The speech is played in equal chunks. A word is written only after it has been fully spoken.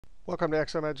Welcome to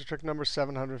Excel Magic Trick number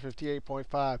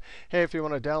 758.5. Hey, if you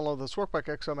want to download this workbook,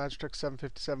 Excel Magic Trick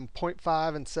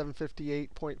 757.5 and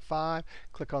 758.5,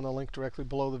 click on the link directly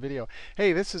below the video.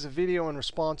 Hey, this is a video in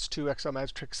response to Excel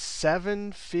Magic Trick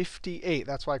 758.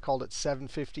 That's why I called it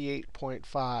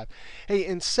 758.5. Hey,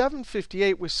 in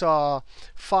 758, we saw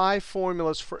 5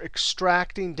 formulas for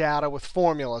extracting data with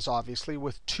formulas, obviously,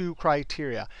 with 2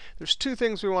 criteria. There's 2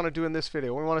 things we want to do in this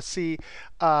video. We want to see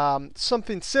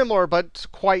something similar, but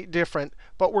quite different,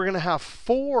 but we're going to have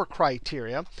 4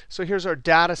 criteria. So here's our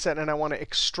data set, and I want to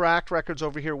extract records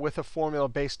over here with a formula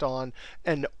based on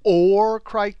an OR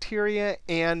criteria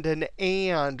and an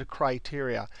AND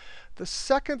criteria. The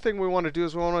second thing we want to do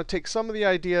is we want to take some of the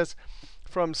ideas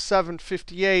from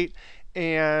 758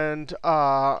 and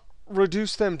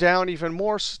reduce them down even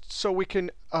more so we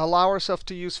can allow ourselves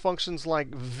to use functions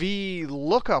like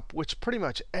VLOOKUP, which pretty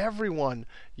much everyone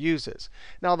uses.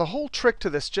 Now, the whole trick to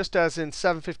this, just as in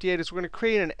 758, is we're going to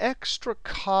create an extra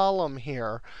column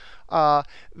here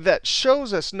that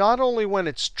shows us not only when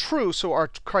it's true, so our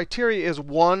criteria is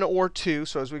 1 or 2.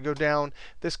 So as we go down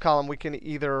this column, we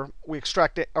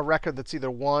extract a record that's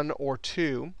either 1 or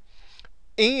 2.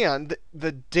 And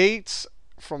the dates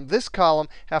from this column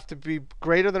have to be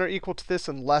greater than or equal to this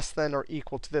and less than or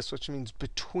equal to this, which means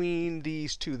between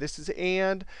these two. This is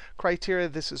AND criteria.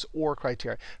 This is OR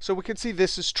criteria. So we can see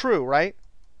this is true, right?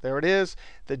 There it is.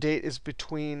 The date is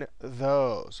between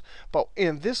those. But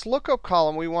in this lookup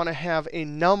column, we want to have a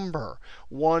number,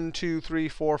 1, 2, 3,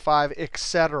 4, 5,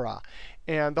 etc.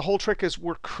 And the whole trick is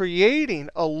we're creating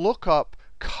a lookup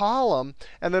column.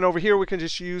 And then over here, we can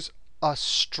just use a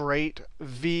straight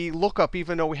VLOOKUP,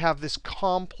 even though we have this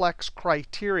complex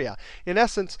criteria. In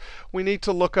essence, we need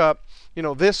to look up,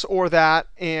 this or that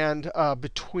and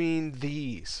between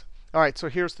these. All right, so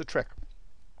here's the trick.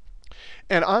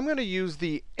 And I'm going to use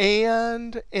the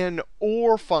AND and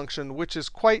OR function, which is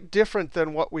quite different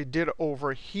than what we did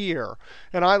over here.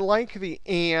 And I like the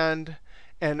AND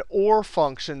and OR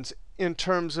functions in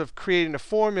terms of creating a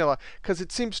formula because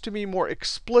it seems to me more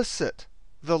explicit.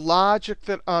 The logic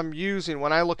that I'm using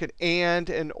when I look at AND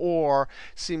and OR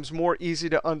seems more easy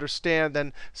to understand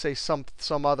than, say, some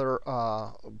other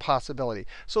possibility.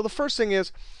 So the first thing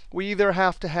is we either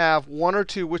have to have 1 or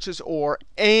 2, which is OR,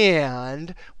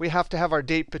 and we have to have our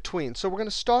date between. So we're going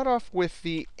to start off with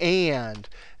the AND.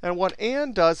 And what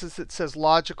AND does is it says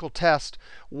logical test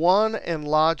 1 and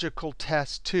logical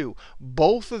test 2.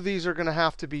 Both of these are going to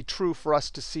have to be true for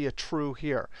us to see a true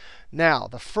here. Now,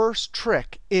 the first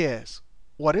trick is,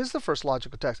 what is the first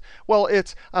logical test? Well,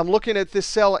 I'm looking at this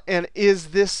cell, and is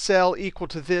this cell equal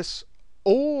to this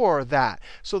or that?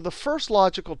 So the first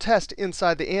logical test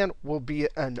inside the AND will be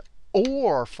an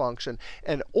OR function.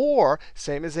 And OR,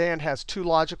 same as AND, has 2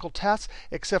 logical tests,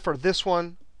 except for this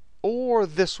one or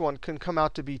this one can come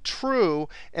out to be true,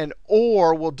 and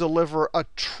OR will deliver a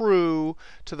true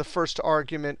to the first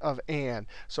argument of AND.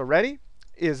 So ready?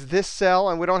 Is this cell,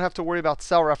 and we don't have to worry about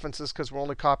cell references because we're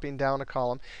only copying down a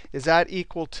column, is that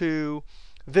equal to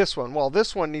this one? Well,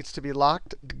 this one needs to be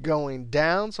locked going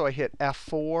down, so I hit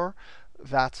F4.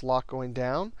 That's locked going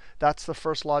down. That's the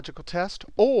first logical test.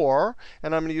 Or,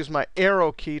 and I'm going to use my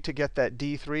arrow key to get that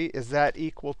D3, is that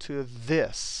equal to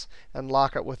this? And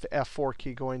lock it with the F4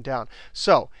 key going down.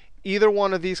 So either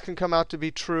one of these can come out to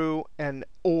be true, and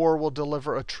OR will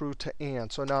deliver a true to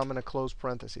AND. So now I'm going to close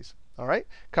parentheses. All right,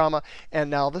 comma. And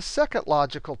now the second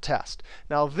logical test.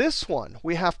 Now this one,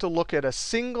 we have to look at a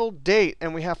single date,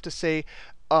 and we have to say,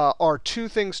 are 2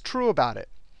 things true about it?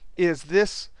 Is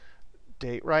this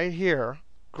date right here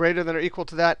greater than or equal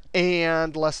to that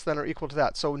and less than or equal to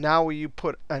that? So now you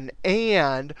put an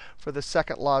AND for the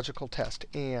second logical test,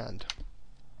 AND.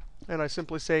 And I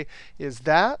simply say, is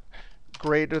that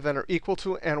greater than or equal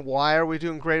to? And why are we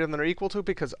doing greater than or equal to?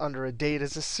 Because under a date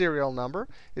is a serial number.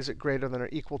 Is it greater than or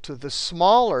equal to the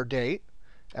smaller date?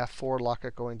 F4, lock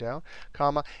it going down,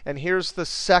 comma. And here's the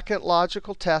second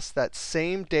logical test. That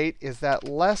same date, is that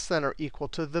less than or equal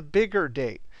to the bigger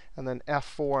date? And then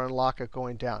F4 and lock it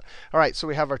going down. All right, so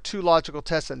we have our 2 logical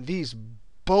tests, and these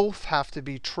both have to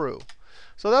be true.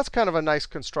 So that's kind of a nice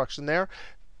construction there.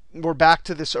 We're back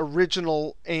to this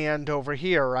original AND over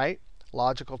here, right?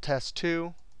 Logical test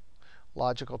 2,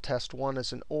 logical test 1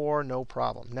 is an OR, no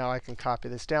problem. Now I can copy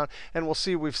this down, and we'll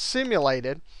see we've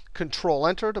simulated.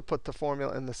 Control-Enter to put the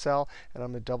formula in the cell, and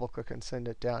I'm going to double-click and send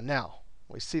it down. Now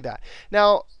we see that.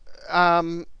 Now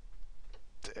I've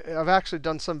actually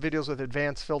done some videos with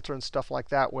advanced filter and stuff like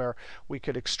that where we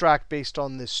could extract based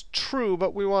on this true,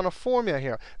 but we want a formula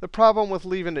here. The problem with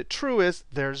leaving it true is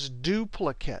there's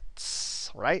duplicates,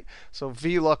 right? So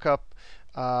VLOOKUP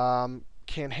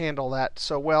can't handle that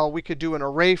so well. We could do an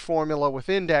array formula with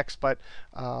index, but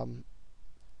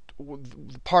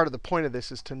part of the point of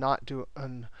this is to not do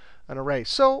an array.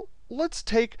 So let's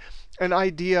take an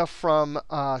idea from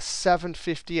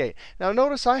 758. Now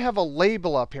notice I have a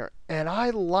label up here, and I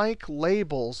like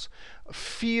labels,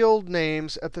 field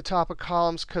names at the top of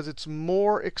columns, because it's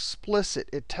more explicit.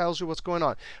 It tells you what's going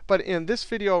on. But in this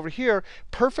video over here,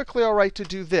 perfectly all right to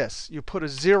do this. You put a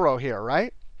 0 here,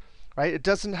 right? Right? It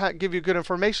doesn't give you good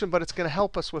information, but it's going to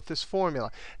help us with this formula.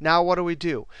 Now what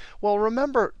do? Well,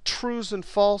 remember, trues and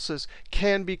falses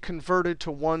can be converted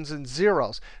to ones and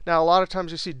zeros. Now, a lot of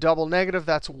times you see double negative.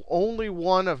 That's only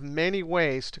one of many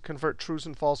ways to convert trues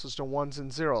and falses to ones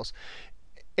and zeros.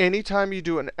 Anytime you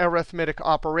do an arithmetic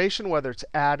operation, whether it's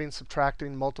adding,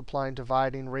 subtracting, multiplying,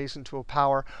 dividing, raising to a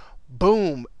power,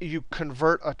 boom, you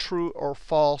convert a true or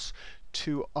false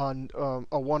to a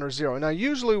 1 or 0. Now,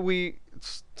 usually we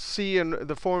see in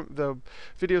the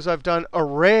videos I've done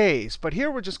arrays. But here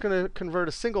we're just going to convert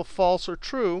a single false or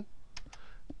true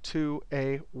to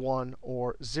a 1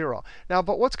 or 0. Now,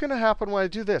 but what's going to happen when I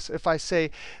do this? If I say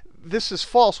this is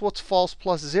false, what's false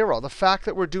plus 0? The fact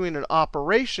that we're doing an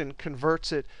operation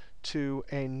converts it to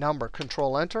a number.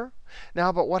 Control Enter.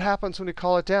 Now, but what happens when we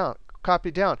call it down?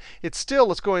 Copy down. It's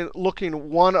going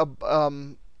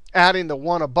looking adding the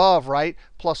 1 above, right,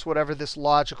 plus whatever this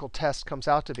logical test comes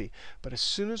out to be. But as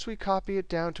soon as we copy it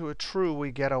down to a true, we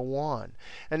get a 1.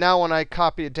 And now when I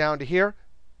copy it down to here,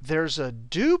 there's a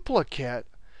duplicate.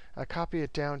 I copy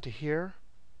it down to here.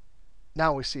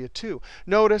 Now we see a 2.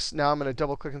 Notice, now I'm going to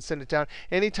double click and send it down.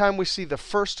 Anytime we see the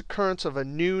first occurrence of a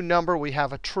new number, we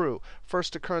have a true.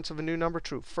 First occurrence of a new number,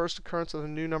 true. First occurrence of a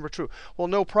new number, true. Well,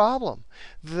 no problem.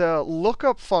 The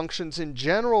lookup functions in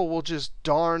general will just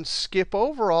darn skip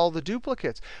over all the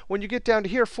duplicates. When you get down to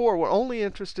here, 4, we're only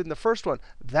interested in the first one.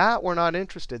 That we're not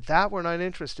interested. That we're not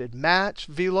interested. Match,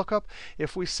 VLOOKUP.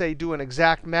 If we say do an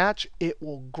exact match, it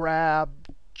will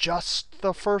grab just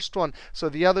the first one. So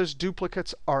the others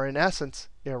duplicates are, in essence,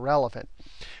 irrelevant.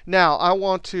 Now, I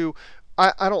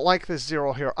don't like this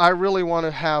 0 here. I really want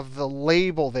to have the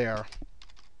label there.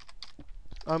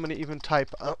 I'm going to even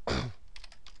type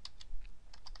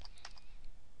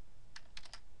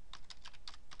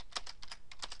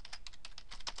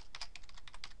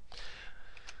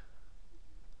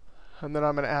and then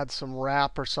I'm going to add some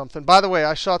wrap or something. By the way,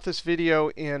 I shot this video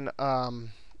in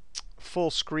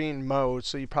full screen mode,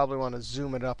 so you probably want to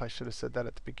zoom it up. I should have said that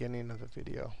at the beginning of the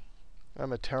video.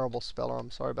 I'm a terrible speller.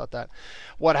 I'm sorry about that.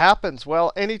 What happens?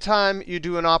 Well, anytime you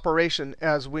do an operation,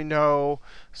 as we know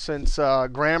since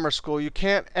grammar school, you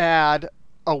can't add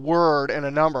a word and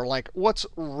a number. Like, what's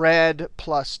red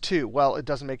plus 2? Well, it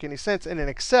doesn't make any sense. And in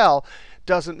Excel,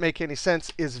 doesn't make any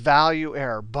sense is value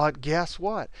error. But guess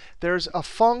what? There's a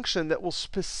function that will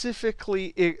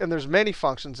specifically, and there's many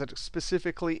functions that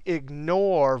specifically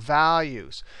ignore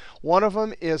values. One of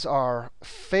them is our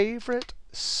favorite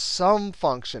sum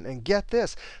function. And get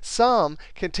this, sum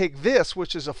can take this,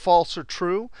 which is a false or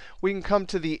true. We can come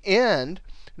to the end.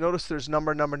 Notice there's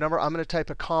number, number, number. I'm going to type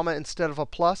a comma instead of a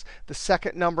plus. The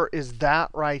second number is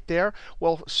that right there.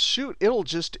 Well, shoot, it'll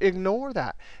just ignore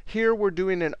that. Here we're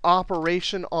doing an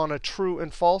operation on a true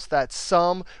and false. That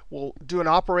sum will do an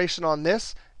operation on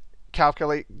this,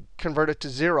 calculate, convert it to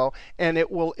 0, and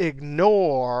it will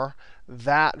ignore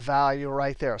that value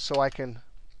right there. So I can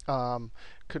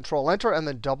Control Enter and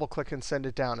then double click and send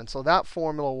it down. And so that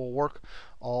formula will work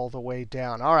all the way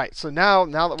down. All right, so now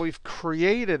that we've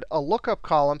created a lookup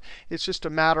column, it's just a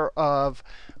matter of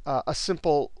a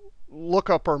simple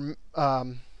lookup or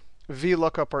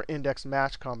VLOOKUP or index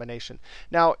match combination.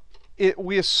 Now,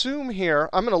 we assume here,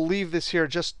 I'm going to leave this here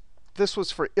just. This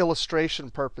was for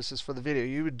illustration purposes for the video.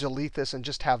 You would delete this and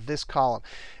just have this column.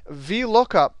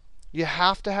 VLOOKUP, you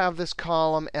have to have this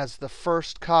column as the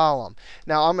first column.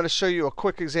 Now, I'm going to show you a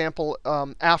quick example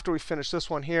after we finish this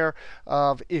one here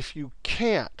of if you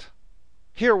can't.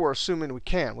 Here, we're assuming we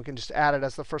can. We can just add it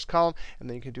as the first column, and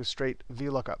then you can do straight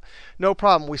VLOOKUP. No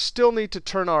problem. We still need to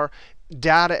turn our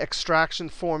data extraction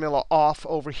formula off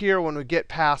over here when we get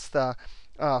past the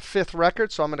 5th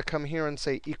record. So I'm going to come here and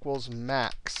say equals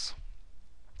max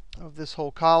of this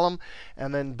whole column,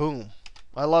 and then boom.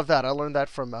 I love that. I learned that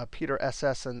from Peter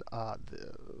SS and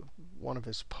one of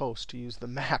his posts to use the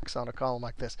max on a column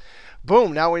like this.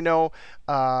 Boom. Now we know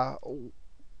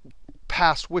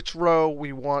past which row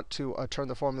we want to turn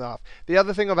the formula off. The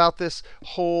other thing about this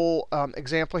whole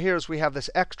example here is we have this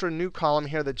extra new column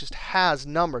here that just has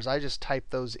numbers. I just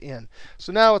typed those in.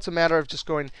 So now it's a matter of just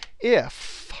going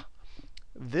if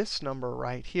this number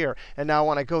right here. And now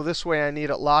when I go this way, I need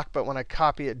it locked. But when I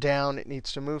copy it down, it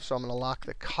needs to move. So I'm going to lock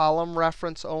the column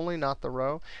reference only, not the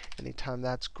row. Anytime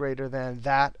that's greater than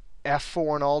that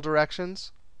F4 in all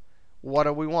directions, what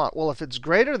do we want? Well, if it's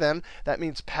greater than, that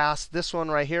means past this one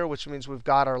right here, which means we've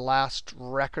got our last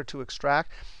record to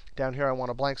extract. Down here, I want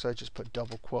a blank, so I just put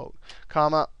double quote,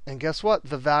 comma. And guess what?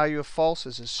 The value of false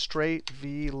is a straight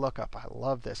VLOOKUP. I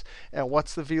love this. And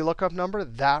what's the VLOOKUP number?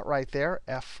 That right there,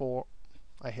 F4.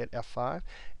 I hit F5.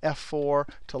 F4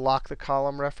 to lock the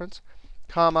column reference,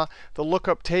 comma. The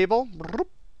lookup table,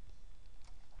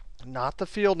 not the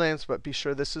field names, but be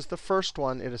sure this is the first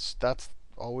one. That's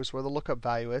always where the lookup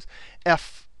value is. I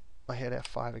hit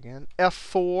F5 again.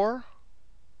 F4.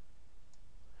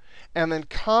 And then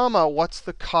comma, what's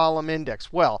the column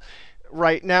index? Well,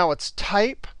 right now it's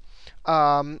type.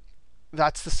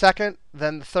 That's the second,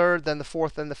 then the third, then the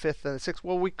fourth, then the fifth, then the sixth.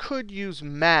 Well, we could use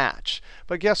match.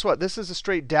 But guess what? This is a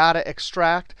straight data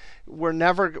extract.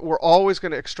 We're always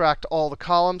going to extract all the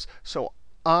columns. So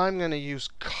I'm going to use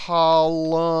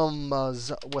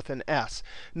columns with an S.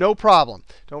 No problem.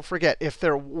 Don't forget, if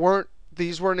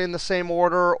these weren't in the same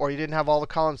order, or you didn't have all the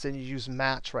columns, then you use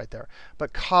match right there.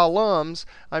 But columns,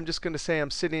 I'm just going to say I'm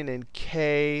sitting in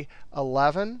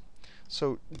K11.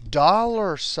 So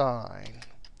 $sign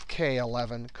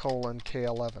K11 colon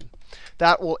K11.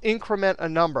 That will increment a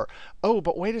number. Oh,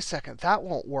 but wait a second. That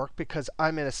won't work because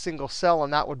I'm in a single cell,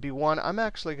 and that would be 1. I'm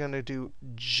actually going to do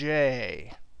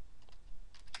J.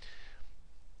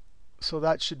 So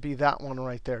that should be that one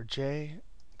right there. J.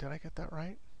 Did I get that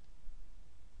right?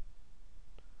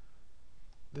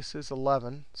 This is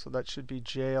 11, so that should be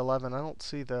J11. I don't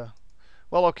see the,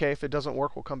 well, OK, if it doesn't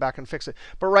work, we'll come back and fix it.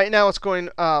 But right now, it's going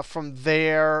from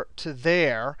there to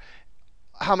there.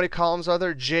 How many columns are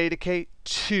there? J to K,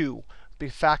 2. The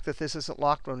fact that this isn't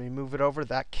locked, when we move it over,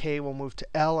 that K will move to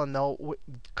L, and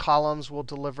columns will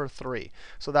deliver 3.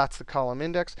 So that's the column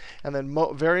index. And then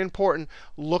very important,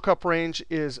 lookup range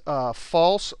is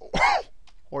false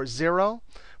or 0.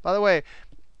 By the way,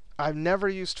 I've never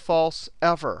used false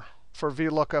ever for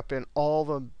VLOOKUP in all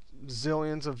the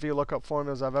zillions of VLOOKUP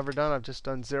formulas I've ever done. I've just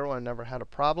done 0 and never had a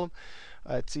problem.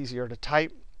 It's easier to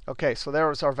type. OK, so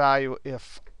there is our value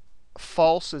if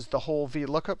false is the whole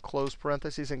VLOOKUP, close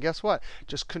parentheses. And guess what?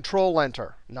 Just Control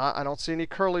Enter. I don't see any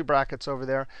curly brackets over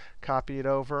there. Copy it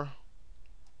over.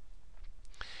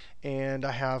 And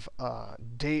I have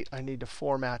date. I need to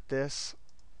format this.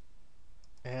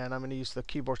 And I'm going to use the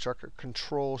keyboard shortcut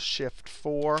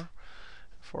Control-Shift-4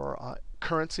 for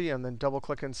currency, and then double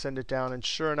click and send it down. And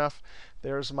sure enough,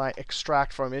 there's my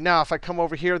extract formula. Now, if I come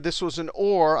over here, this was an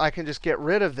OR, I can just get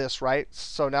rid of this, right?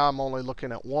 So now I'm only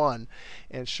looking at 1.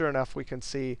 And sure enough, we can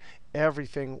see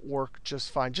everything worked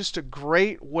just fine. Just a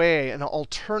great way, an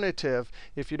alternative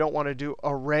if you don't want to do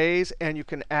arrays, and you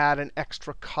can add an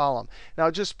extra column. Now,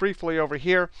 just briefly over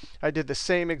here, I did the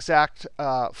same exact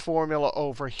formula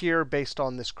over here based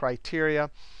on this criteria.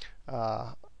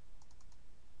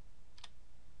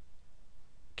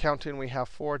 Counting, we have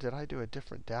 4. Did I do a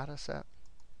different data set?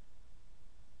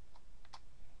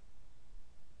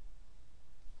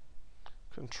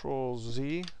 Control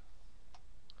Z.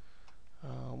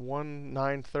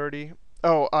 1930.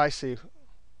 Oh, I see.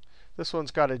 This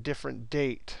one's got a different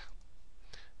date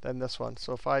than this one.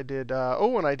 So if I did,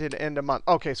 and I did end of month.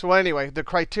 OK, so anyway, the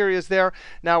criteria is there.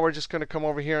 Now we're just going to come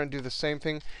over here and do the same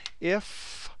thing.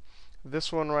 If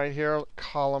this one right here,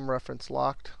 column reference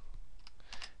locked,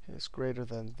 is greater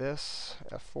than this,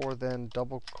 F4, then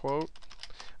double quote.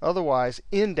 Otherwise,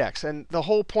 index. And the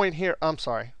whole point here, I'm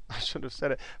sorry, I should have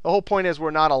said it. The whole point is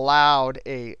we're not allowed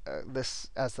this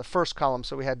as the first column,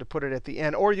 so we had to put it at the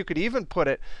end. Or you could even put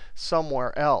it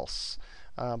somewhere else.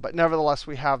 But nevertheless,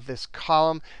 we have this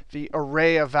column, the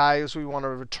array of values we want to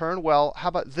return. Well, how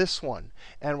about this one?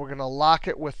 And we're going to lock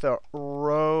it with the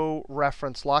row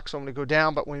reference lock. So I'm going to go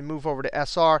down, but when we move over to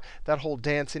SR, that whole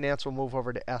dancing ants will move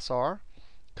over to SR.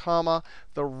 Comma,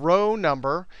 the row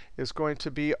number is going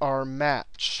to be our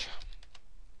match.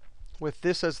 With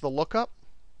this as the lookup,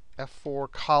 F4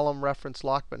 column reference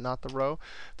lock, but not the row.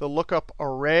 The lookup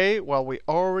array, well, we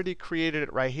already created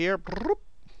it right here.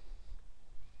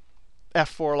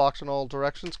 F4 locks in all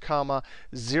directions, comma,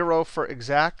 0 for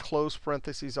exact, close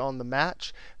parentheses on the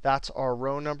match. That's our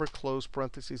row number, close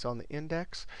parentheses on the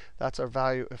index. That's our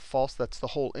value if false. That's the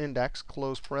whole index,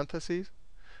 close parentheses.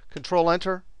 Control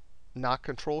Enter. Not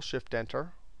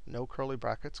Control-Shift-Enter. No curly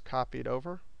brackets. Copy it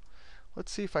over.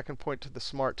 Let's see if I can point to the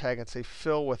smart tag and say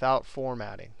fill without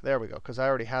formatting. There we go, because I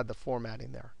already had the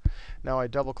formatting there. Now I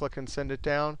double click and send it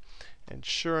down. And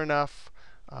sure enough,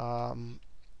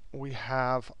 we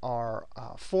have our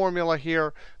formula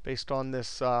here based on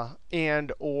this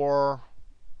and or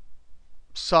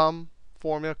sum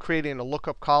formula, creating a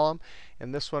lookup column.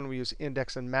 In this one, we use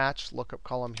index and match, lookup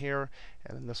column here.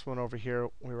 And in this one over here,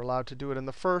 we were allowed to do it in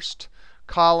the first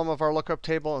column of our lookup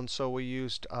table. And so we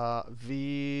used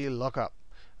VLOOKUP.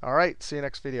 All right, see you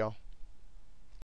next video.